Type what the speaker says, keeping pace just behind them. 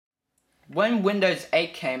When Windows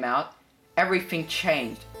 8 came out, everything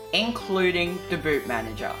changed, including the boot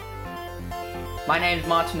manager. My name is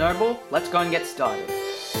Martin Noble, let's go and get started.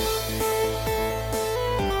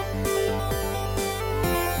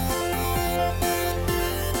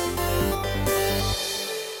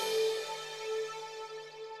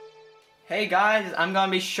 Hey guys, I'm going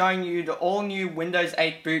to be showing you the all-new Windows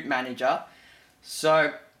 8 boot manager.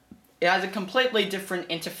 So, it has a completely different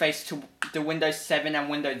interface to the Windows 7 and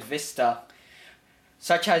Windows Vista,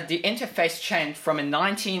 such as the interface changed from a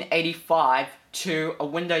 1985 to a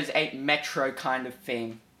Windows 8 Metro kind of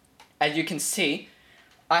theme. As you can see,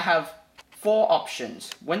 I have 4 options,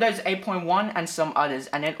 Windows 8.1 and some others,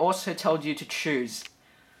 and it also tells you to choose.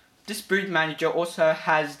 This boot manager also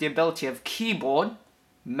has the ability of keyboard,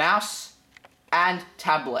 mouse, and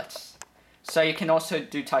tablets, so you can also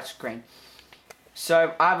do touchscreen.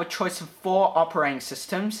 So I have a choice of 4 operating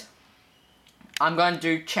systems. I'm going to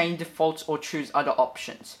do change defaults or choose other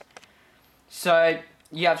options. So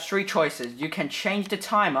you have 3 choices. You can change the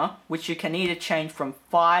timer, which you can either change from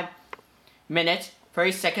 5 minutes,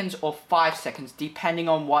 30 seconds, or 5 seconds, depending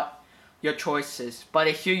on what your choice is. But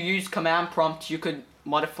if you use command prompt, you could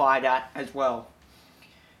modify that as well.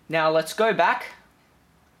 Now let's go back.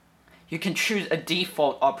 You can choose a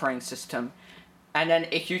default operating system, and then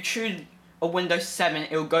if you choose a Windows 7,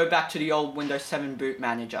 it will go back to the old Windows 7 boot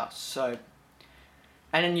manager.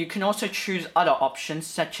 And then you can also choose other options,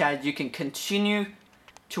 such as you can continue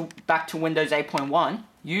back to Windows 8.1,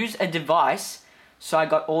 use a device, so I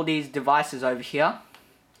got all these devices over here,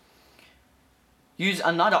 use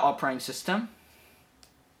another operating system,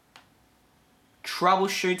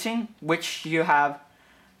 troubleshooting, which you have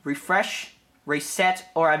refresh, reset,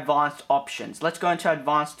 or advanced options. Let's go into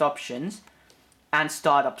advanced options and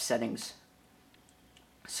startup settings.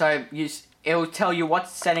 So it will tell you what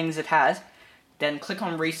settings it has, then click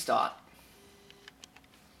on restart.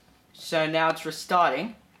 So now it's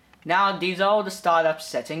restarting. Now these are all the startup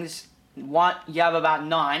settings. You have about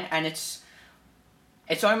 9, and it's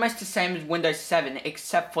almost the same as Windows 7,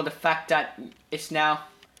 except for the fact that it's now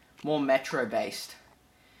more Metro based.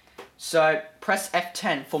 So press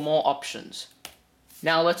F10 for more options.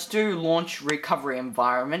 Now let's do launch recovery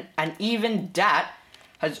environment, and even that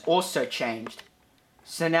has also changed.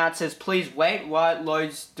 So now it says please wait while it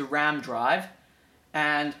loads the RAM drive,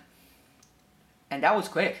 and that was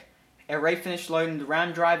quick. It already finished loading the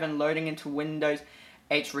RAM drive and loading into Windows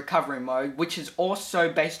 8's recovery mode, which is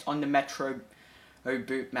also based on the Metro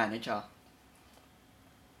boot manager.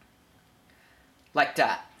 Like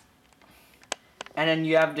that. And then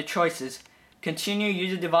you have the choices, continue,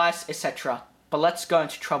 use a device, etc. But let's go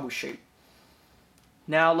into troubleshoot.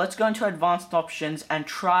 Now let's go into advanced options and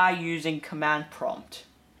try using command prompt.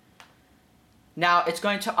 Now it's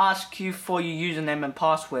going to ask you for your username and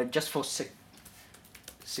password just for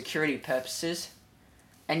security purposes.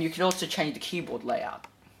 And you can also change the keyboard layout.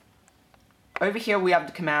 Over here we have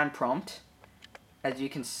the command prompt, as you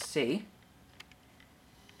can see.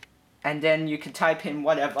 And then you can type in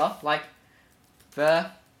whatever, like the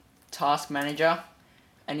task manager,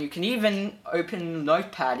 and you can even open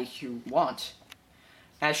Notepad if you want.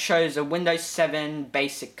 And it shows a Windows 7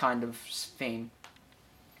 basic kind of theme.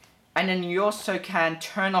 And then you also can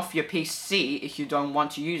turn off your PC if you don't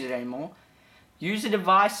want to use it anymore. Use a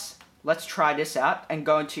device, let's try this out, and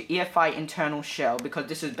go into EFI internal shell, because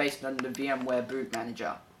this is based on the VMware boot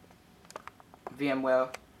manager.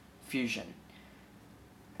 VMware Fusion.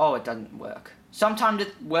 Oh, it doesn't work. Sometimes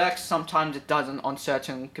it works, sometimes it doesn't on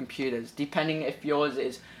certain computers, depending if yours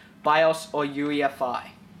is BIOS or UEFI.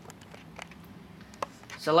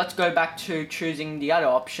 So let's go back to choosing the other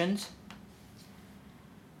options.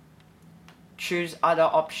 Choose other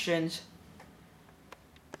options.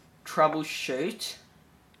 Troubleshoot.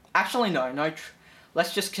 Actually no,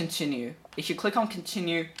 let's just continue. If you click on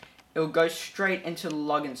continue, it will go straight into the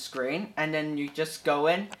login screen, and then you just go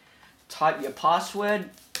in, type your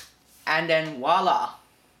password, and then voila,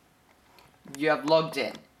 you have logged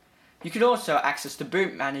in. You could also access the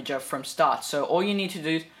boot manager from start, so all you need to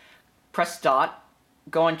do is press start,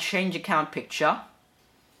 go on change account picture,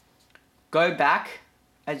 go back,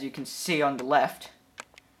 as you can see on the left,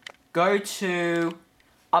 go to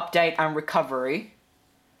update and recovery,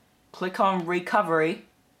 click on recovery,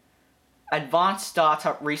 advanced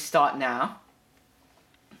startup restart now.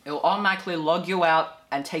 It will automatically log you out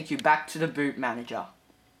and take you back to the boot manager.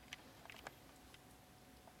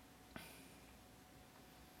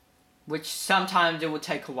 Which sometimes it will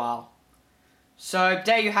take a while. So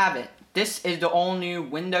there you have it. This is the all new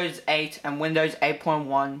Windows 8 and Windows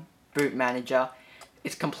 8.1 boot manager.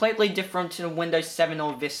 It's completely different to the Windows 7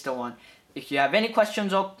 or Vista one. If you have any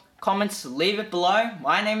questions or comments, leave it below.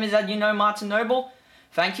 My name is, as you know, Martin Noble.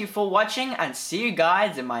 Thank you for watching and see you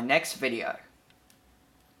guys in my next video.